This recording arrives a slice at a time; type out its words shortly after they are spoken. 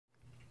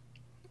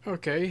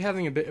Okay,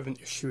 having a bit of an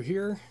issue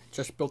here.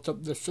 Just built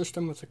up this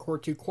system with a Core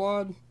 2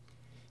 quad.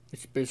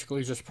 It's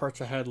basically just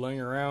parts I had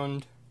laying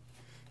around.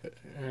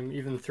 I'm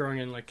even throwing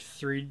in like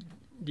 3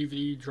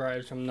 DVD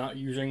drives I'm not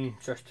using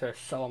just to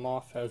sell them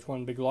off as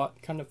one big lot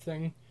kind of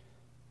thing.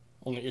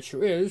 Only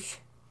issue is,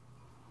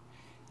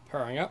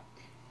 powering up,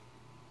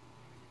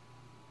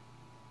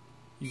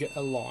 you get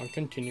a long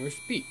continuous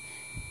beat.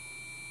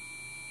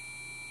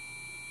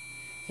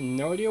 And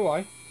no idea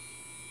why.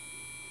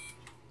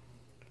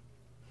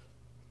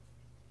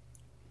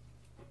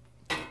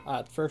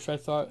 At first I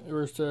thought it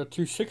was the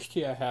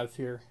 260 I have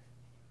here.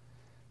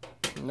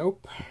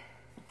 Nope.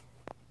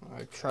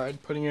 I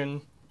tried putting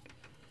in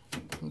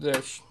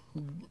this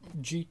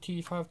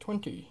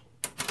GT520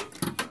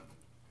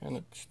 and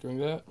it's doing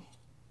that.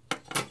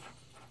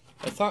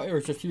 I thought it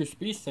was this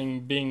USB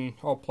thing being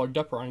all plugged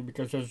up wrong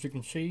because, as you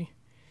can see,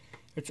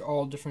 it's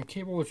all different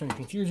cables and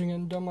confusing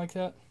and dumb like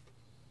that.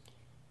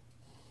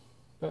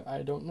 But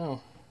I don't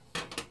know.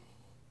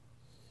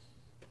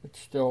 It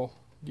still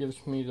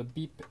gives me the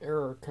beep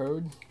error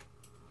code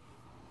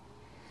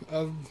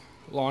of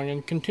long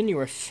and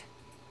continuous.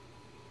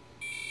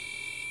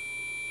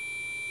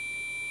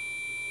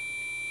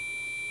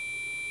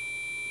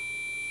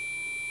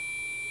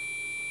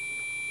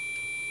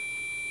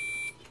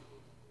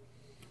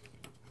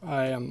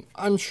 I am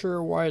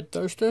unsure why it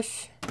does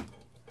this.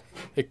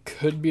 It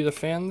could be the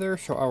fan there,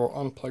 so I will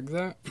unplug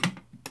that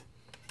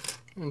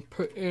and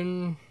put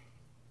in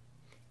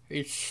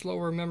a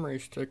slower memory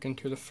stick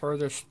into the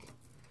farthest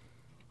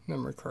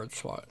memory card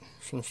slot,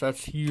 since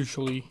that's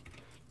usually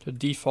the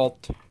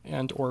default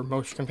and or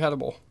most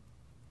compatible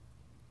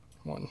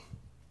one.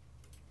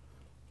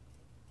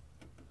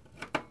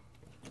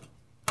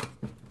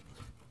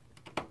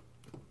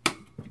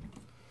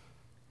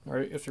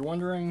 Alright, if you're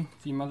wondering,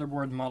 the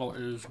motherboard model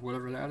is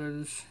whatever that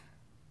is.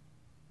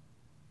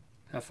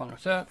 Have fun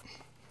with that.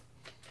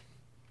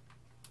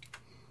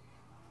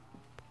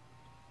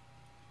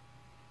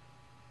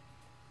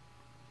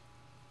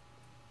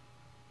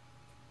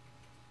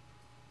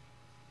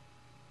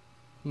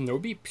 No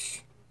beeps.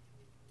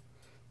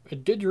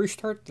 It did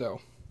restart though.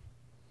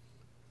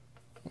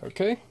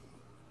 Okay.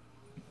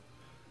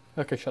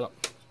 Okay, shut up.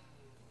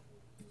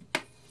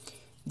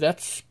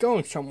 That's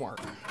going somewhere.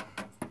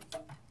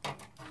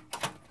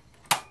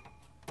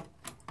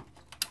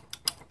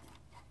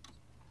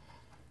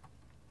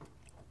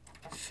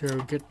 So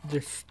get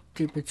this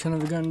stupid son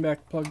of a gun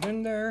back plugged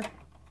in there.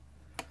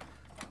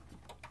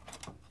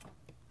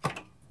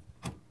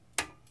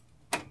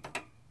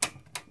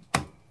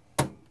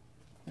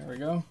 There we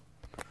go.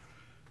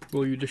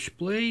 Will you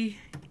display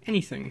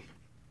anything?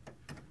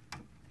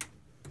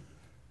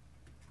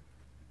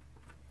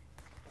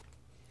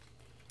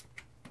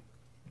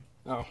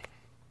 Oh.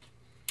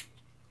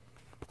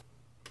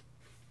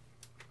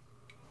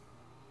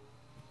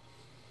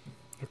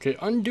 Okay,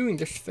 undoing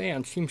this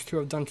fan seems to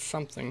have done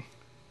something.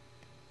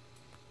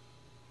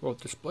 Will it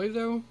display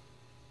though?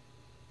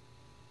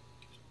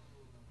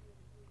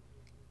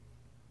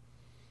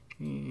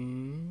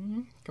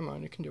 Come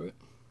on, you can do it.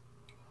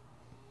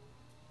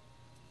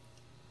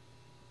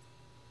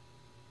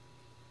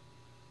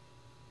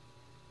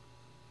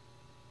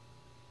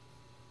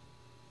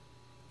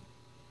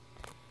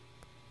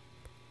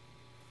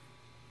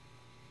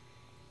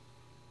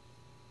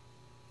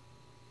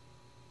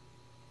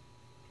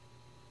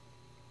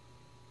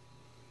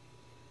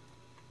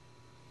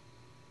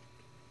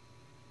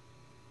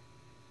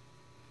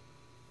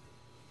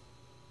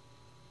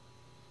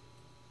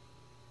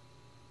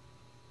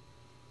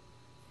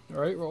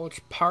 Alright, well, it's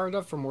powered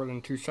up for more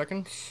than 2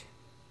 seconds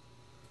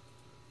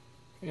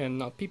and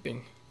not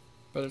peeping,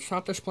 but it's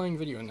not displaying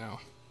video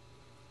now,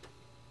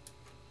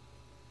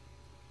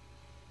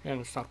 and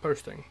it's not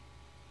posting.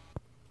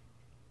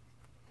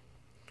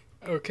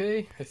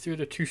 Okay, I threw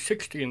the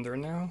 260 in there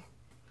now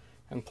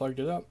and plugged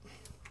it up.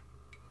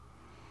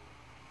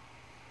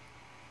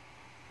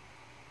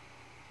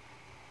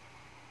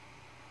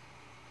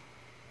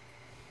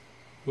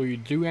 Will you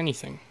do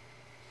anything?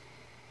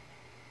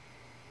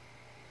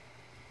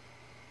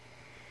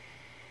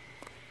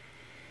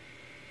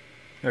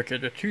 Okay,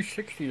 the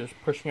 260 is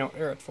pushing out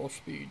air at full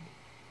speed.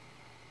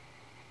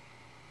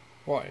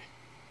 Why?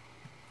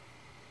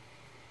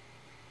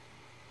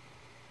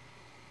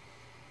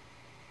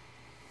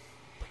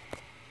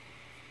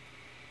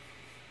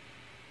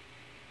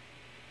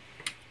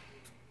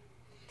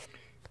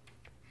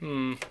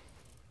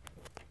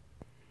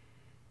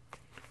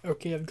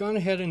 Okay, I've gone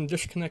ahead and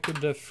disconnected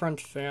the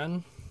front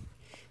fan.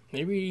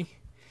 Maybe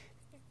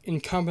in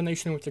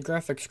combination with the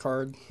graphics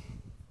card,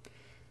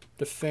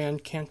 the fan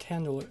can't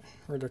handle it,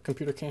 or the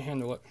computer can't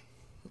handle it.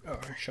 Oh,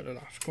 I shut it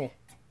off. Cool.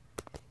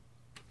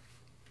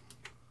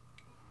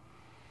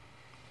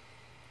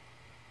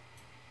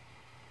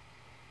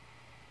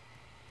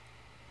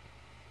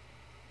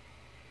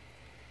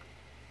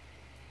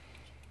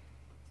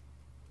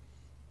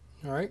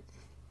 Alright,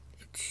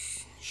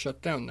 it's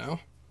shut down now.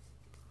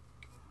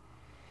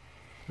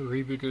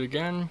 Reboot it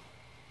again.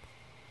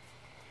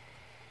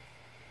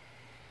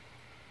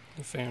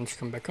 The fans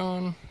come back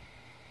on.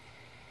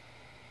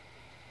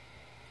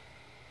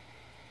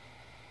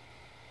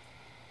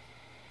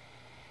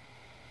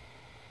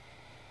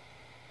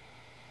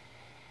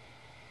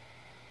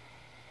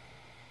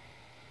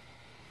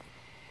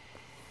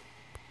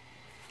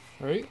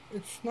 Right?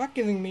 It's not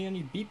giving me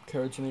any beep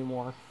codes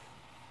anymore.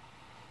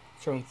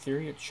 So in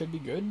theory it should be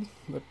good,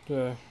 but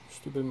the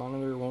stupid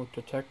monitor won't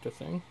detect a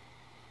thing.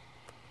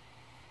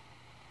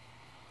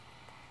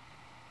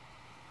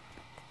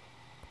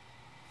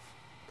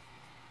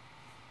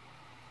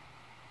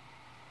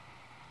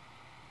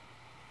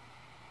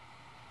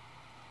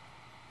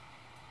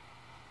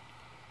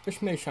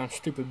 This may sound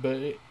stupid, but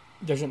it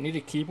doesn't need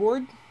a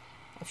keyboard.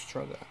 Let's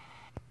try that.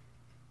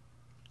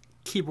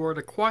 Keyboard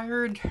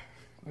acquired.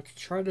 Let's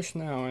try this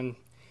now, and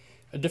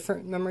a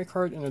different memory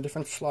card in a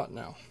different slot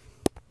now.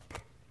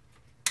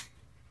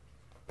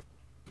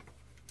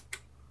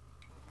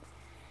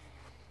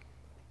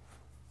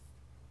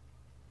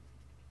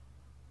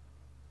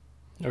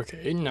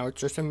 Okay, now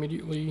it's just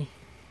immediately...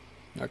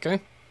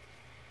 Okay.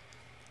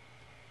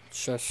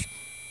 It's just...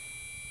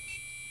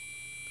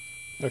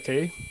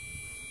 Okay.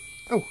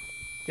 Oh,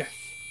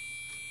 yes.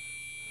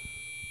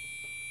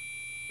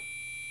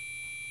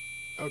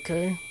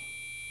 Okay.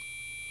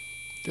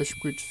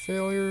 Discrete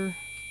failure.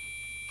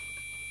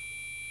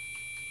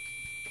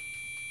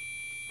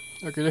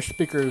 Okay, this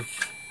speaker is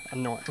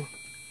annoying.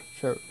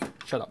 So,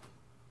 shut up.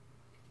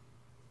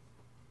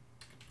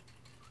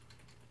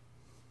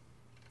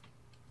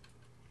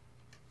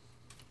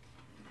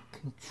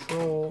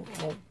 Control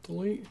Alt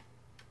Delete.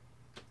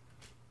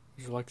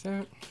 Just like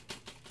that.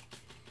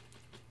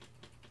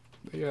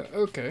 But yeah,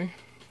 okay.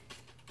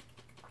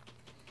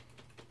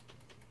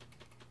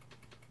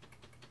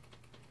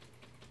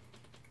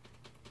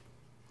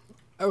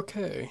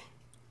 Okay.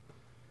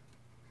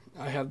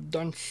 I have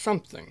done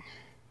something.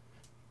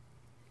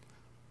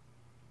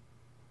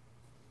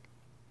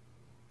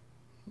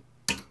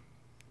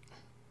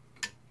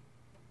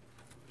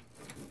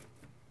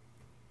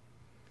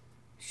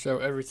 So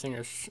everything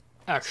is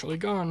actually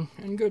gone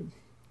and good.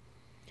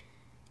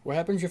 What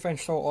happens if I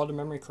install all the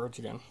memory cards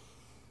again?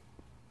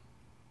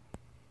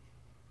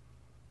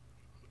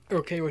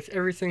 Okay, with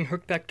everything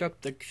hooked back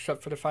up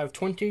except for the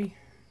 520,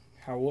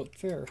 how will it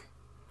fare?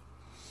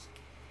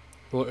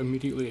 Will it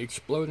immediately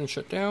explode and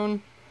shut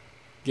down?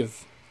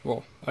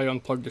 Well, I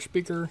unplugged the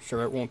speaker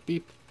so it won't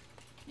beep.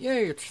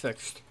 Yay, it's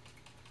fixed.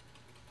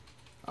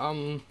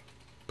 I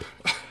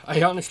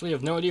honestly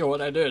have no idea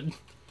what I did.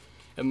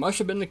 It must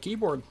have been the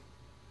keyboard.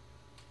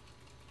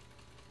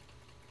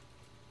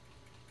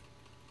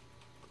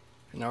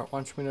 And now it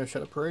wants me to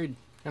set a parade.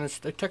 And it's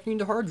detecting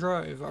the hard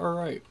drive.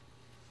 Alright.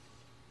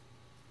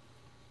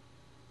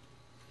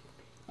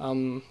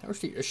 That was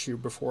the issue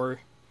before.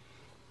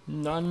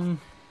 None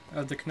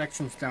of the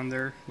connections down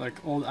there,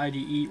 like old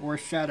IDE or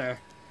SATA,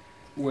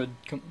 would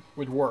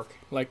work.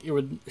 Like, it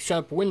would set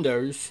up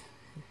Windows,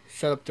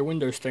 set up the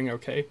Windows thing,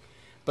 okay,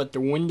 but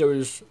the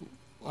Windows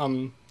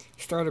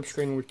startup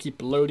screen would keep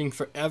loading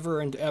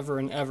forever and ever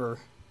and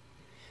ever.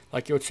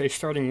 Like, it would say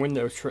starting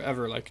Windows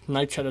forever, like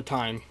nights at a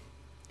time.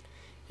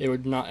 It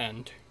would not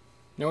end.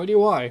 No idea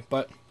why,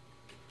 but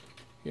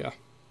yeah.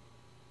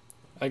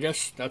 I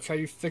guess that's how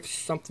you fix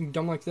something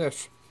dumb like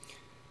this.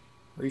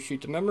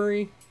 Resheet the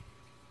memory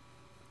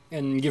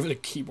and give it a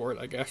keyboard,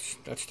 I guess.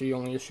 That's the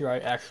only issue I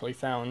actually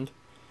found.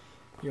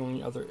 The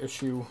only other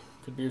issue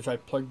could be is I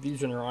plugged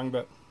these in wrong,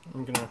 but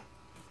I'm gonna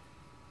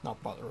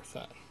not bother with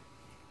that.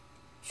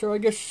 So I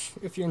guess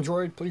if you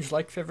enjoyed, please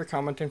like, favorite,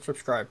 comment, and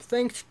subscribe.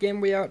 Thanks,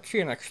 Gameway out. See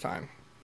you next time.